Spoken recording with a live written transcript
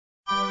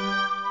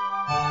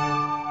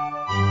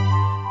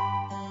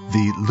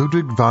The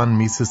Ludwig von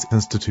Mises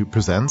Institute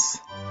presents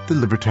The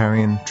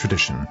Libertarian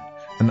Tradition,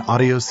 an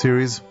audio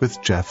series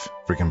with Jeff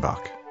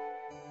Riggenbach.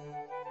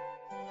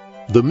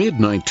 The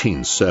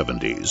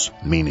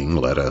mid-1970s, meaning,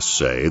 let us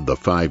say, the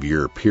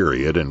 5-year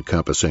period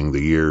encompassing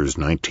the years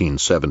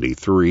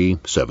 1973,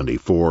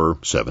 74,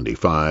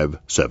 75,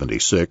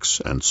 76,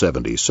 and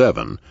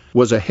 77,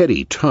 was a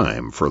heady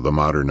time for the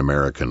modern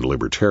American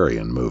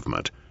libertarian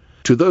movement.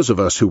 To those of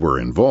us who were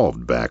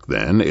involved back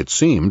then, it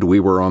seemed we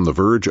were on the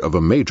verge of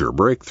a major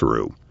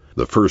breakthrough.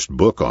 The first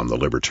book on the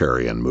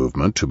libertarian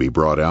movement to be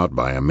brought out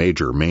by a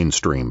major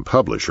mainstream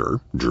publisher,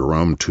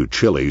 Jerome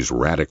Tuccille's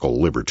Radical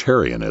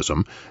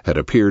Libertarianism, had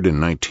appeared in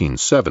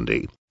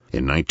 1970.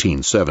 In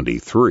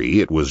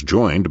 1973, it was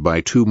joined by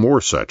 2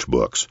 more such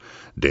books,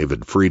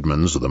 David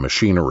Friedman's The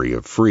Machinery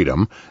of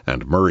Freedom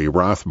and Murray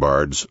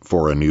Rothbard's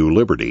For a New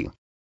Liberty.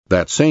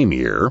 That same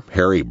year,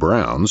 Harry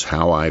Browne's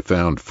How I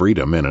Found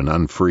Freedom in an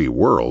Unfree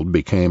World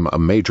became a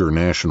major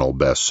national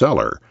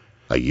bestseller.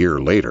 A year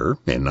later,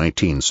 in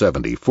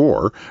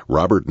 1974,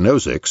 Robert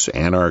Nozick's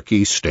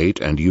Anarchy, State,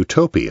 and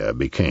Utopia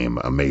became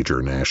a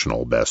major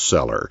national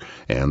bestseller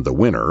and the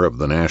winner of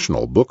the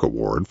National Book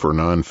Award for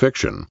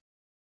nonfiction.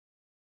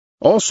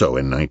 Also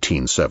in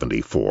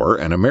 1974,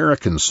 an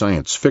American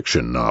science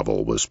fiction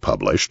novel was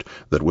published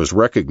that was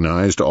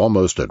recognized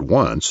almost at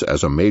once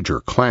as a major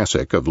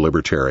classic of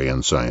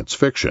libertarian science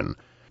fiction.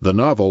 The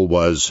novel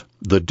was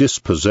The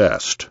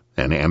Dispossessed,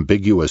 an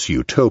Ambiguous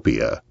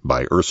Utopia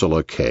by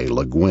Ursula K.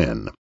 Le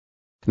Guin.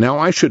 Now,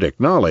 I should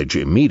acknowledge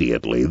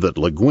immediately that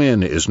Le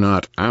Guin is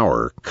not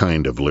our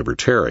kind of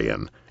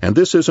libertarian, and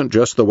this isn't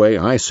just the way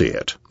I see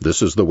it.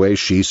 This is the way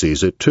she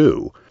sees it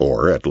too,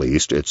 or at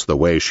least it's the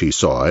way she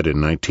saw it in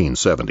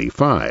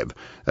 1975,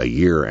 a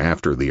year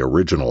after the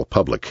original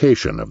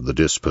publication of The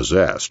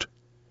Dispossessed.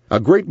 A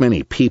great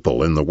many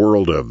people in the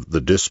world of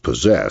The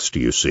Dispossessed,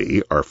 you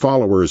see, are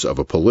followers of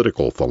a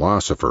political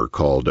philosopher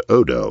called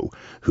Odo,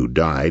 who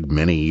died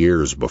many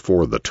years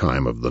before the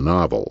time of the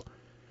novel.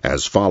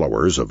 As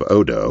followers of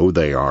Odo,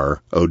 they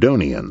are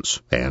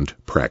Odonians and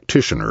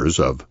practitioners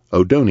of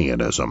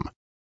Odonianism.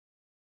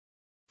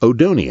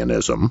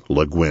 Odonianism,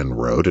 Le Guin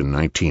wrote in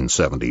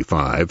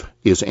 1975,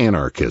 is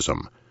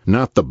anarchism,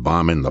 not the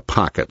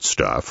bomb-in-the-pocket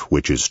stuff,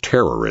 which is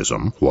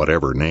terrorism,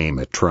 whatever name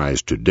it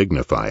tries to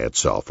dignify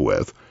itself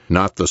with,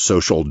 not the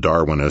social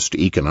Darwinist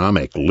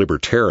economic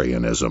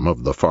libertarianism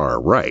of the far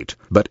right,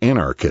 but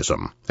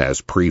anarchism, as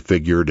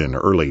prefigured in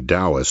early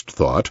Taoist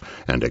thought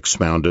and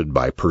expounded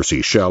by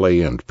Percy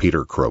Shelley and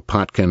Peter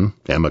Kropotkin,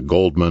 Emma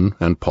Goldman,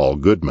 and Paul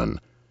Goodman.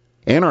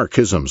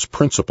 Anarchism's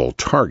principal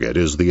target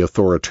is the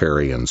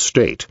authoritarian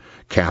state,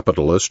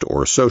 capitalist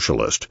or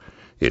socialist.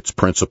 Its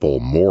principal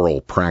moral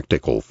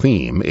practical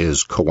theme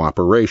is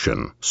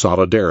cooperation,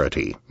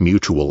 solidarity,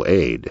 mutual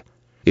aid.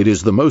 It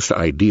is the most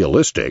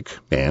idealistic,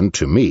 and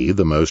to me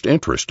the most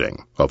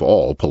interesting, of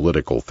all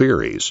political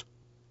theories.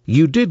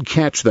 You did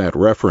catch that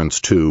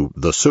reference to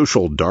the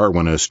social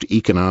Darwinist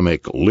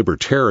economic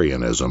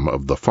libertarianism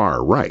of the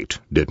far right,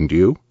 didn't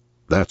you?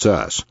 That's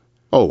us.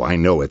 Oh, I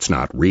know it's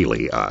not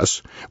really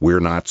us. We're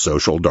not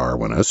social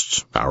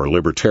Darwinists. Our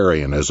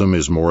libertarianism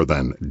is more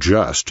than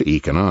just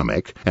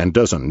economic and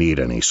doesn't need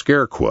any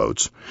scare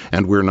quotes,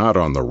 and we're not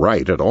on the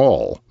right at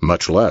all,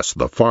 much less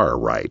the far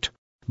right.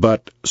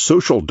 But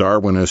social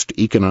Darwinist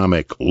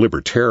economic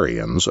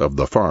libertarians of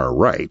the far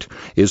right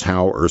is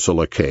how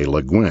Ursula K.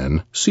 Le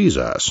Guin sees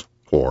us,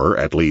 or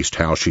at least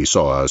how she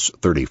saw us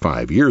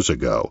 35 years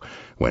ago,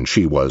 when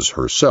she was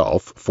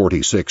herself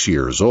 46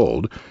 years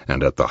old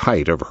and at the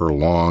height of her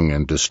long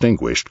and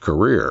distinguished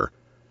career.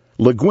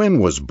 Le Guin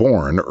was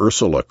born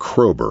Ursula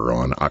Kroeber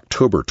on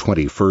October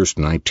 21,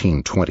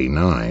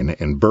 1929,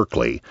 in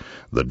Berkeley,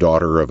 the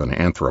daughter of an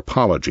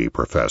anthropology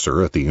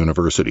professor at the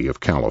University of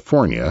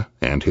California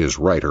and his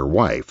writer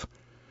wife.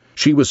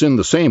 She was in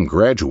the same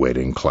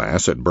graduating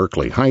class at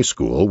Berkeley High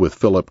School with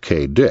Philip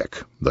K.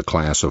 Dick, the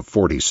class of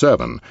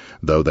 47,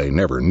 though they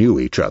never knew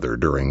each other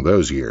during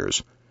those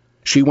years.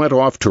 She went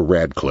off to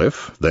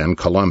Radcliffe, then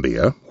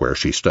Columbia, where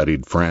she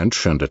studied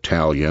French and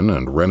Italian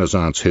and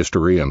Renaissance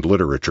history and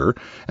literature,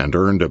 and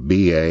earned a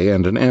B.A.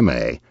 and an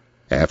M.A.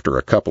 After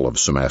a couple of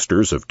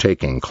semesters of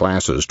taking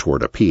classes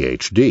toward a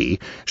Ph.D.,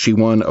 she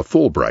won a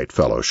Fulbright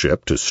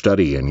Fellowship to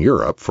study in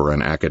Europe for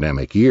an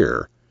academic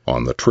year.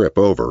 On the trip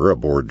over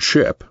aboard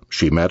ship,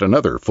 she met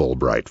another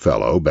Fulbright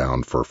Fellow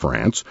bound for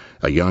France,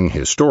 a young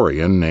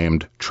historian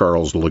named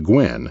Charles Le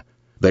Guin.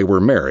 They were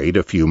married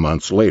a few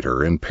months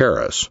later in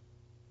Paris.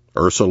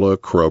 Ursula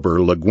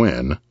Kroeber Le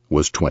Guin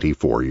was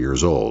 24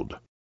 years old.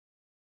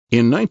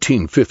 In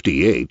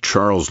 1958,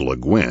 Charles Le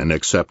Guin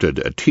accepted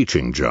a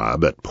teaching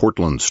job at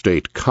Portland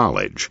State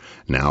College,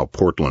 now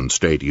Portland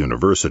State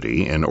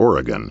University in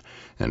Oregon,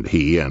 and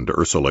he and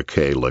Ursula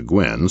K. Le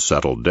Guin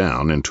settled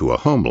down into a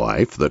home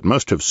life that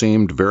must have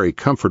seemed very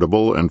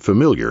comfortable and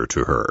familiar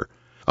to her.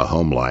 A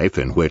home life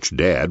in which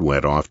Dad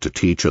went off to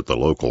teach at the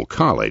local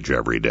college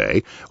every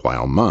day,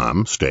 while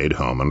Mom stayed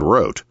home and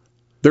wrote.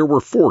 There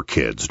were 4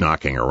 kids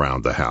knocking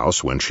around the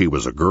house when she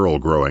was a girl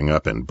growing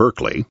up in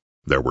Berkeley.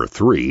 There were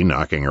 3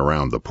 knocking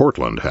around the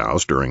Portland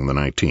house during the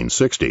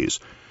 1960s.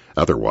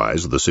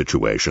 Otherwise, the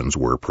situations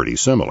were pretty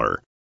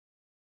similar.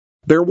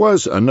 There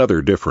was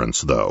another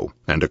difference, though,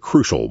 and a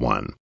crucial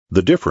one.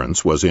 The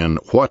difference was in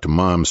what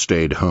Mom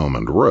stayed home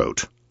and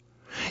wrote.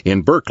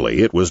 In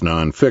Berkeley, it was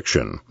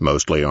nonfiction,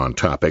 mostly on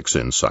topics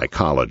in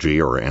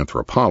psychology or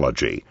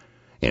anthropology.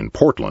 In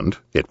Portland,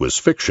 it was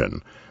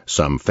fiction,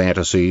 some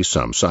fantasy,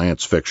 some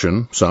science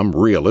fiction, some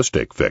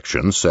realistic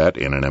fiction set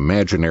in an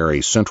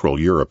imaginary Central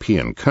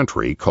European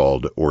country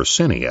called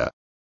Orsinia.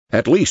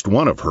 At least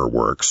one of her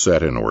works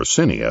set in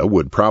Orsinia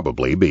would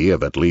probably be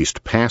of at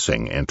least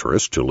passing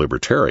interest to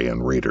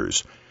libertarian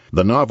readers.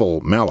 The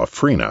novel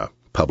Malafrina,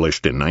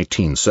 published in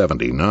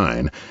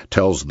 1979,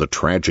 tells the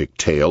tragic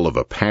tale of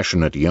a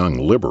passionate young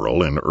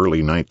liberal in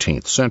early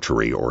 19th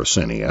century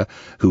Orsinia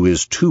who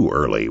is too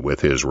early with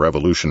his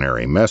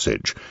revolutionary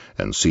message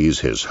and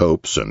sees his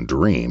hopes and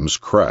dreams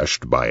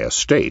crushed by a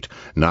state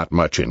not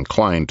much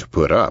inclined to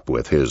put up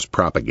with his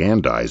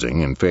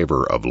propagandizing in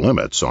favor of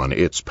limits on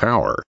its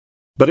power.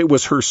 But it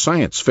was her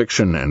science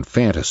fiction and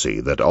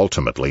fantasy that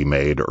ultimately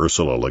made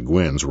Ursula Le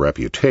Guin's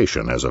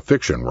reputation as a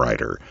fiction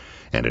writer,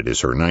 and it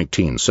is her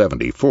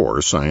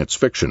 1974 science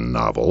fiction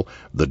novel,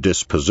 The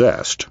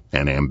Dispossessed,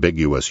 an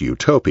ambiguous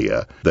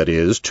utopia, that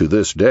is, to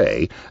this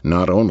day,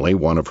 not only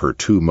one of her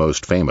 2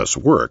 most famous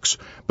works,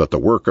 but the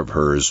work of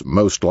hers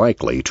most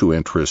likely to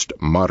interest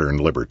modern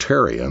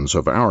libertarians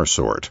of our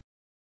sort.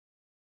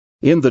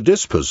 In The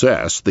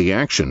Dispossessed, the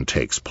action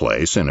takes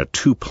place in a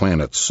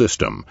 2-planet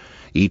system.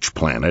 Each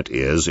planet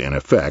is, in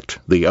effect,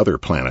 the other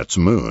planet's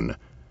moon.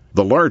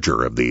 The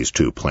larger of these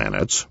 2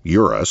 planets,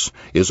 Eurus,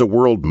 is a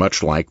world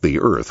much like the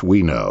Earth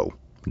we know,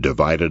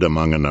 divided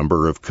among a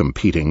number of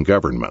competing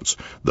governments,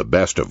 the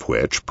best of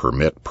which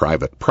permit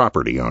private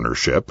property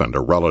ownership and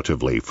a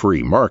relatively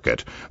free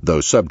market,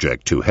 though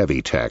subject to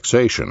heavy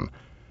taxation.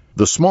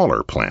 The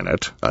smaller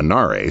planet,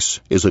 Anares,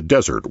 is a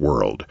desert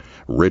world,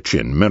 rich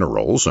in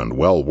minerals and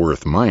well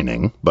worth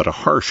mining, but a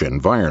harsh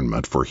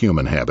environment for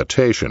human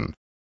habitation.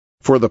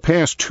 For the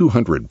past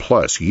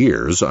 200-plus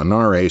years,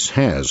 Anares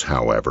has,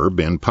 however,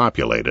 been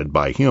populated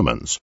by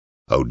humans,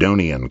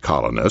 Odonian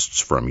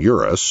colonists from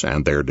Eurus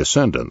and their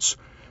descendants,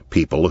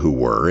 people who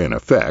were, in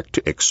effect,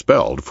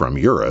 expelled from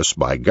Eurus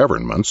by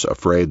governments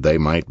afraid they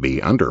might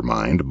be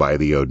undermined by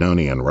the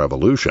Odonian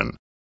Revolution.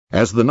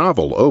 As the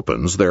novel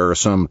opens, there are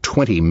some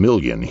 20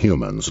 million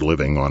humans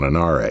living on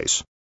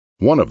Anares.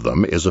 One of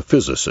them is a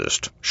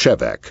physicist,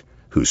 Shevek,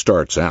 who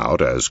starts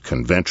out as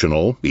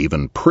conventional,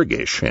 even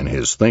priggish in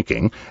his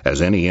thinking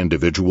as any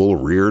individual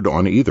reared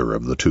on either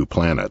of the 2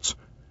 planets.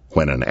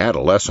 When an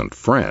adolescent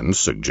friend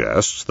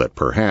suggests that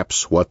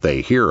perhaps what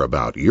they hear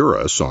about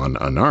Eurus on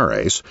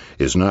Anares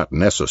is not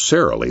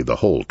necessarily the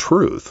whole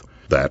truth,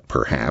 that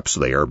perhaps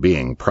they are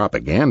being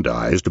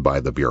propagandized by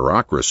the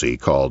bureaucracy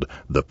called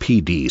the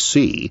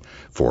PDC,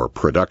 for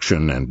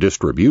Production and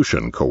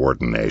Distribution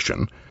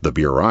Coordination, the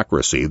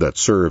bureaucracy that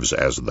serves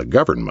as the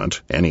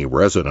government any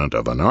resident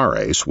of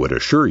Anares would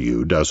assure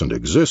you doesn't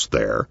exist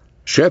there,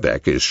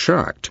 Shevek is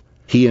shocked.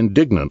 He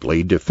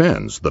indignantly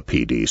defends the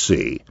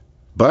PDC.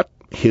 But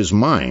his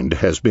mind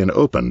has been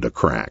opened a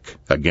crack,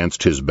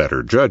 against his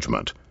better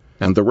judgment,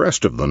 and the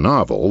rest of the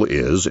novel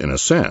is, in a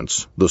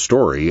sense, the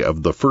story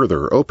of the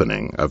further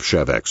opening of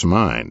Shevek's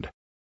mind.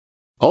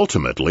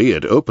 Ultimately,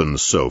 it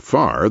opens so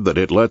far that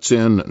it lets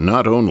in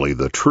not only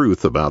the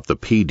truth about the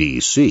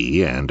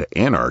PDC and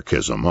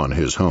anarchism on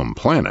his home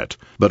planet,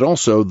 but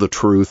also the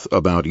truth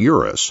about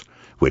Eurus,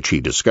 which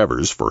he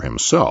discovers for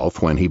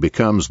himself when he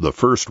becomes the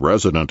first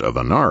resident of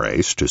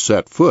Anares to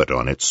set foot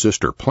on its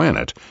sister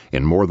planet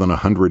in more than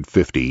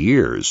 150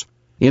 years.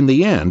 In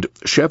the end,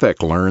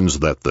 Shevek learns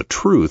that the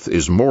truth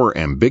is more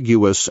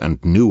ambiguous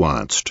and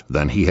nuanced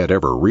than he had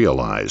ever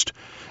realized,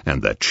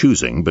 and that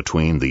choosing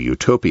between the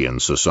utopian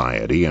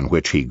society in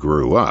which he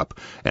grew up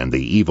and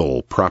the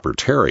evil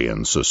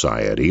propertarian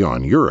society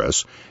on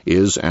Eurus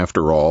is,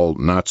 after all,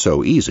 not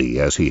so easy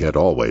as he had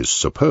always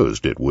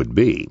supposed it would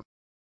be.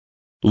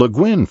 Le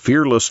Guin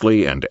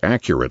fearlessly and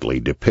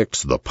accurately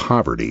depicts the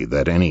poverty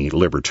that any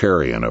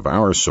libertarian of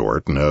our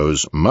sort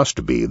knows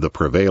must be the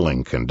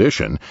prevailing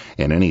condition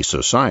in any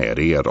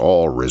society at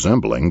all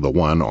resembling the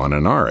one on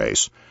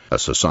Anares, a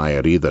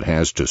society that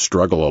has to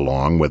struggle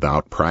along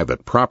without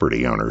private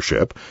property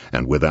ownership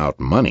and without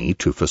money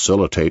to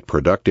facilitate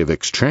productive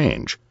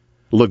exchange.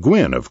 Le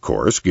Guin, of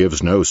course,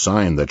 gives no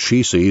sign that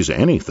she sees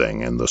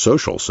anything in the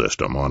social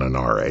system on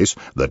Anares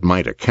that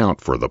might account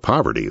for the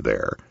poverty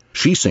there.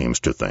 She seems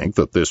to think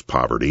that this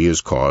poverty is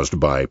caused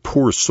by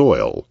poor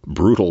soil,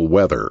 brutal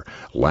weather,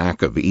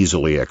 lack of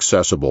easily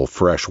accessible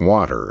fresh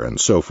water, and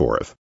so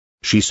forth.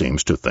 She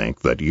seems to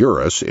think that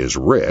Eurus is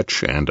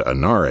rich and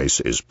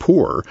Anares is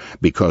poor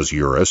because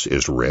Eurus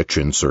is rich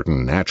in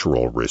certain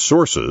natural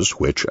resources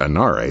which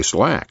Anares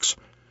lacks.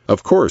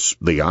 Of course,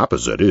 the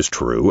opposite is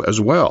true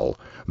as well,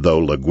 though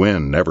Le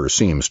Guin never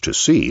seems to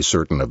see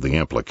certain of the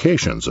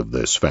implications of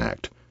this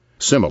fact.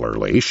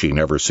 Similarly, she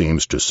never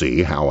seems to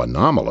see how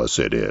anomalous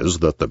it is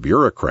that the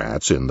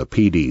bureaucrats in the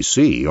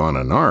PDC on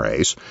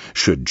Anares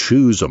should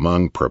choose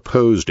among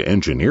proposed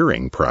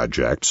engineering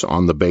projects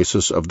on the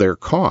basis of their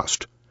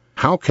cost.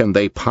 How can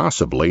they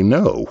possibly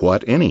know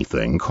what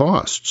anything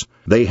costs?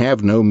 They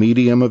have no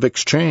medium of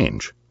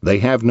exchange. They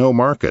have no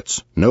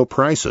markets, no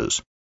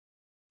prices.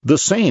 The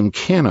same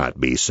cannot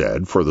be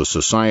said for the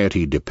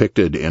society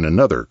depicted in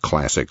another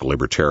classic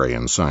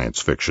libertarian science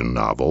fiction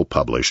novel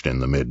published in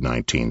the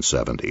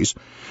mid-1970s,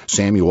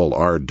 Samuel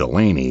R.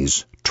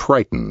 Delany's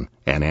Triton,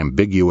 an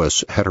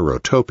Ambiguous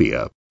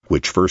Heterotopia,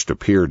 which first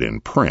appeared in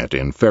print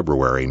in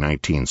February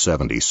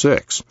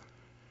 1976.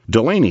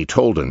 Delany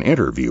told an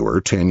interviewer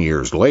 10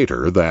 years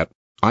later that,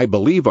 "I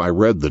believe I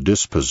read The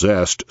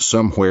Dispossessed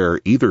somewhere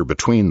either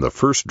between the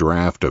first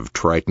draft of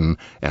Triton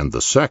and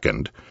the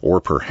second,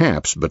 or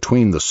perhaps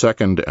between the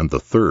second and the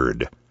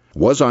third.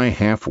 Was I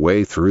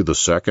halfway through the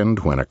second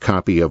when a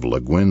copy of Le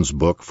Guin's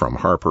book from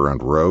Harper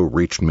 & Row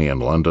reached me in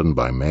London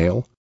by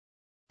mail?"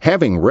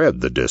 Having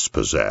read The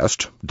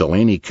Dispossessed,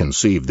 Delany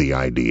conceived the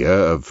idea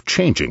of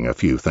changing a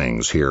few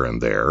things here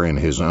and there in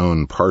his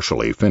own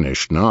partially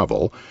finished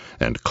novel,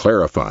 and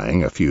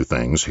clarifying a few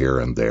things here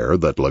and there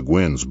that Le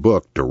Guin's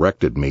book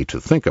directed me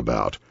to think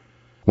about.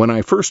 When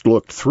I first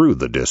looked through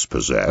The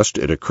Dispossessed,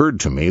 it occurred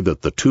to me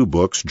that the two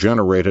books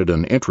generated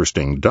an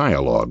interesting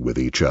dialogue with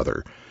each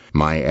other.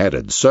 My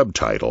added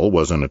subtitle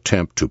was an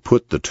attempt to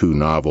put the two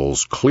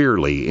novels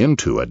clearly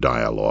into a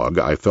dialogue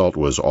I felt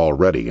was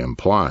already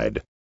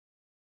implied.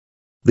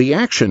 The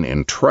action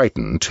in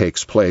Triton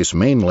takes place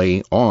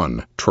mainly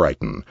on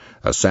Triton,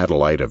 a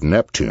satellite of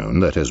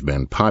Neptune that has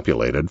been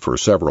populated for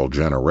several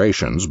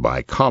generations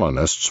by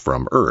colonists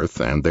from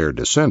Earth and their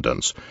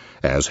descendants,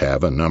 as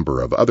have a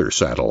number of other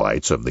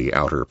satellites of the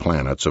outer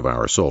planets of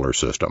our solar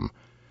system.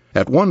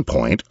 At one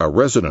point, a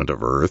resident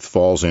of Earth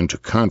falls into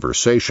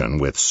conversation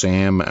with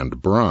Sam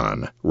and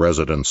Bron,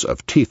 residents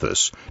of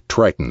Tethys,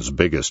 Triton's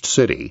biggest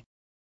city.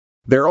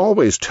 "They're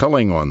always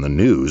telling on the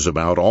news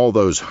about all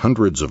those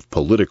hundreds of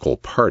political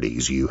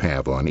parties you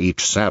have on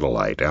each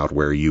satellite out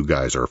where you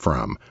guys are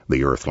from,"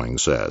 the Earthling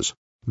says.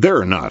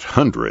 "There are not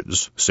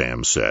hundreds,"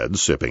 Sam said,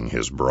 sipping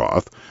his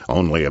broth,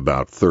 "only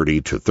about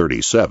 30 to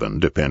 37,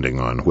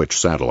 depending on which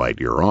satellite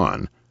you're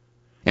on."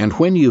 "And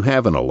when you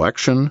have an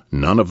election,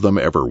 none of them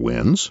ever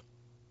wins?"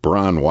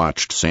 Bron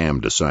watched Sam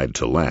decide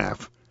to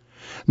laugh.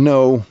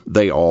 "No,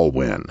 they all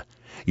win.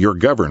 You're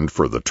governed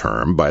for the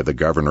term by the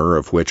governor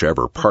of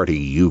whichever party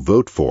you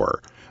vote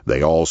for.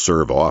 They all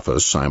serve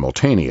office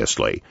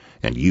simultaneously,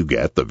 and you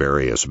get the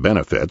various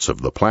benefits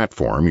of the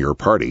platform your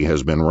party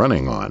has been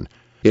running on.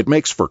 It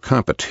makes for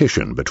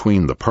competition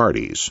between the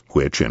parties,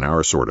 which in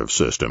our sort of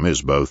system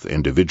is both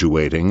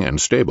individuating and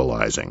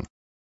stabilizing."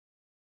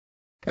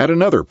 At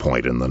another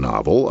point in the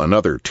novel,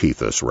 another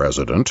Tethys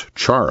resident,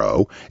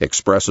 Charo,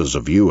 expresses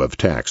a view of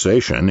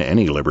taxation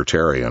any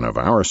libertarian of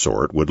our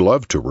sort would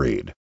love to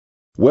read.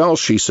 "Well,"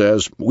 she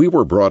says, "we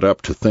were brought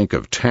up to think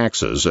of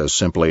taxes as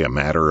simply a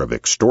matter of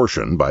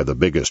extortion by the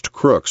biggest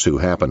crooks who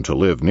happen to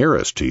live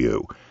nearest to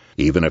you.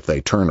 Even if they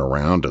turn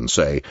around and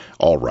say,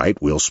 'All right,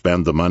 we'll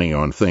spend the money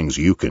on things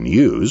you can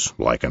use,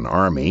 like an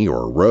army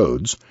or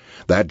roads,'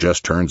 that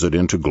just turns it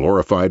into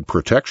glorified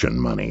protection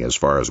money as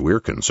far as we're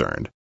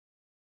concerned."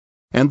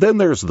 And then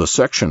there's the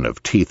section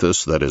of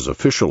Tethys that is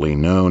officially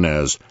known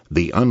as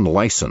the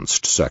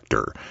unlicensed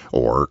sector,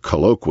 or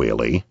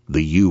colloquially,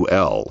 the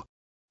UL.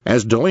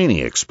 As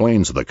Delany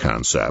explains the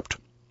concept,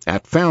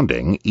 at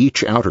founding,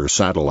 each outer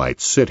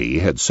satellite city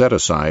had set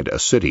aside a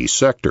city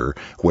sector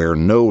where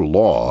no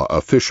law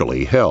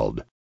officially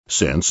held,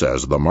 since,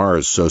 as the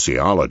Mars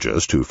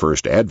sociologist who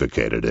first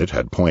advocated it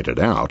had pointed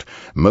out,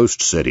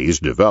 most cities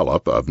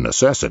develop, of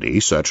necessity,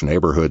 such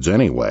neighborhoods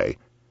anyway.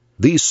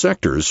 These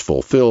sectors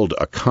fulfilled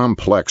a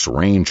complex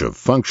range of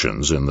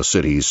functions in the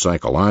city's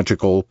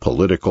psychological,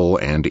 political,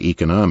 and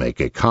economic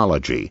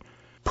ecology.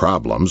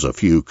 Problems a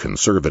few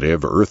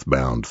conservative,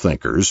 earthbound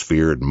thinkers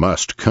feared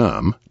must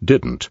come,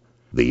 didn't.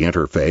 The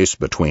interface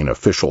between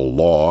official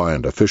law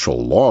and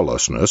official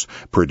lawlessness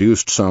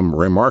produced some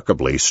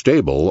remarkably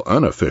stable,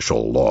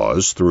 unofficial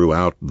laws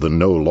throughout the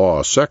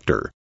no-law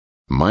sector.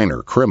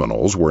 Minor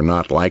criminals were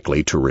not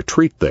likely to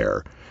retreat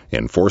there.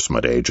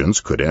 Enforcement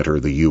agents could enter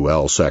the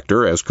UL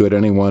sector as could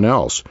anyone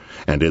else,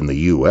 and in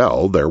the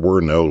UL there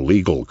were no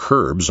legal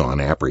curbs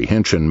on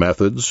apprehension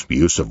methods,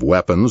 use of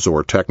weapons,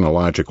 or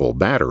technological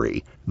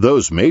battery.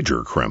 Those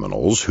major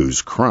criminals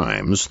whose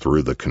crimes,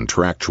 through the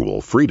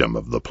contractual freedom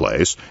of the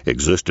place,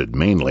 existed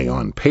mainly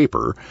on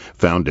paper,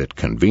 found it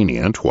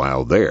convenient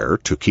while there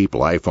to keep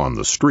life on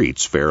the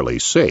streets fairly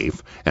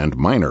safe and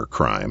minor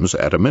crimes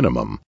at a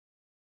minimum.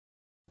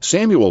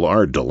 Samuel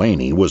R.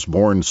 Delany was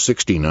born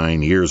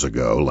 69 years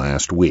ago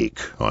last week,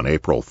 on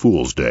April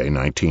Fool's Day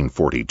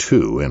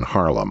 1942, in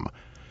Harlem.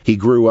 He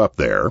grew up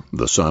there,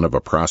 the son of a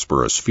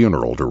prosperous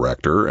funeral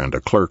director and a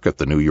clerk at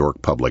the New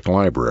York Public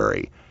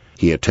Library.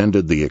 He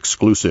attended the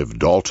exclusive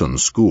Dalton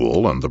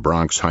School and the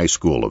Bronx High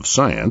School of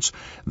Science,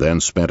 then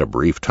spent a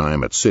brief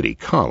time at City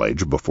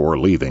College before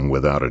leaving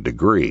without a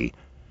degree.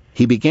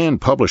 He began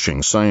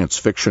publishing science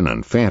fiction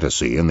and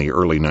fantasy in the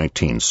early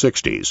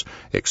 1960s,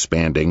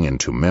 expanding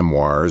into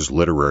memoirs,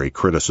 literary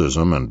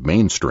criticism, and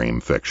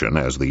mainstream fiction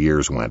as the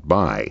years went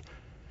by.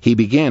 He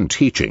began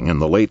teaching in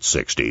the late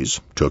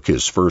 60s, took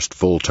his first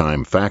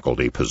full-time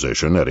faculty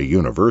position at a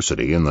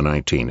university in the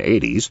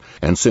 1980s,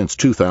 and since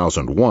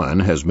 2001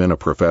 has been a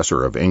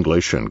professor of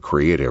English and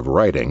creative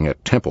writing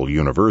at Temple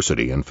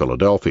University in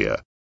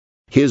Philadelphia.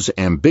 His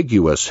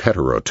ambiguous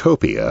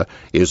heterotopia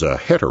is a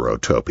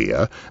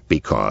heterotopia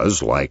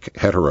because, like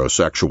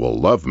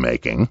heterosexual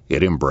lovemaking,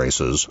 it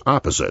embraces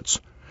opposites.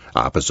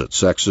 Opposite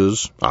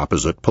sexes,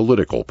 opposite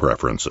political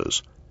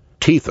preferences.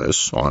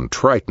 Tethys on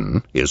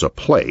Triton is a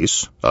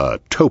place, a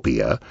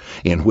topia,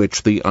 in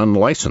which the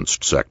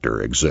unlicensed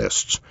sector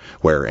exists,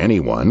 where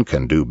anyone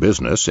can do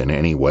business in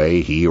any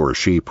way he or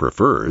she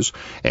prefers,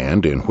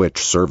 and in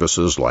which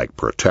services like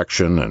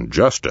protection and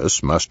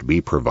justice must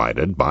be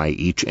provided by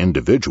each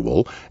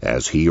individual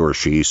as he or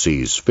she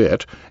sees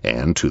fit,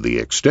 and to the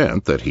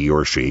extent that he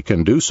or she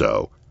can do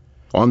so.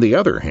 On the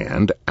other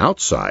hand,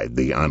 outside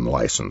the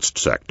unlicensed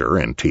sector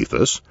in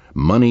Tethys,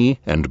 money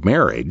and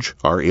marriage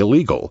are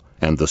illegal,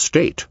 and the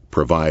state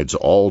provides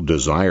all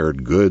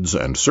desired goods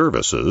and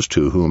services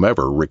to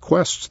whomever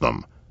requests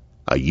them.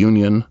 A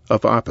union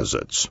of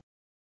opposites.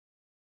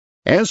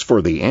 As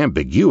for the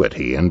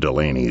ambiguity in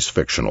Delany's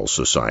fictional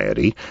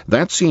society,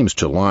 that seems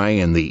to lie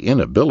in the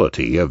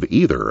inability of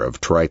either of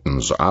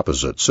Triton's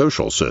opposite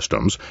social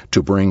systems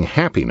to bring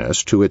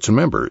happiness to its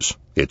members,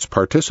 its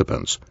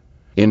participants.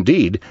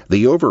 Indeed,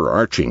 the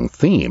overarching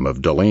theme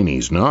of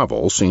Delany's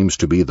novel seems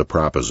to be the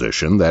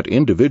proposition that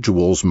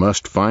individuals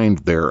must find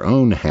their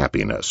own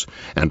happiness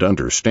and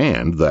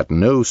understand that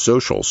no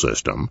social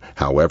system,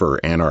 however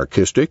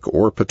anarchistic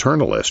or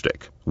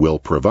paternalistic, will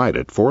provide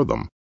it for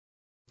them.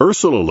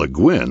 Ursula Le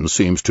Guin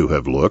seems to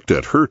have looked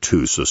at her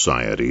two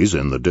societies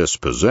in The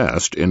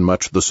Dispossessed in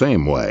much the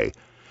same way.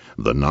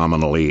 The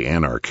nominally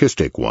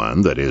anarchistic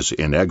one that is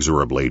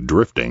inexorably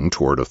drifting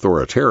toward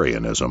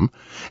authoritarianism,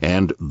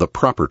 and the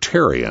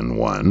propertarian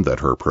one that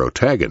her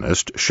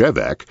protagonist,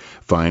 Shevek,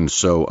 finds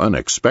so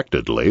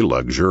unexpectedly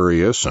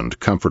luxurious and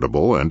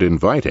comfortable and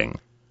inviting.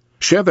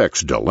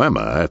 Shevek's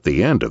dilemma at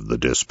the end of The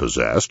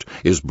Dispossessed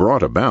is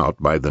brought about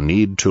by the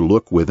need to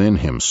look within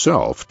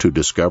himself to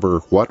discover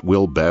what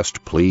will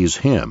best please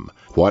him,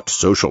 what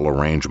social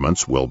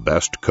arrangements will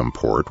best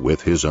comport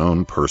with his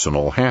own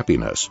personal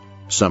happiness.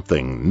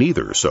 Something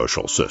neither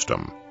social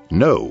system,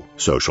 no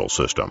social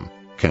system,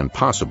 can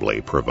possibly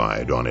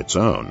provide on its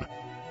own.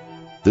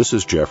 This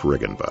is Jeff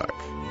Riggenbach.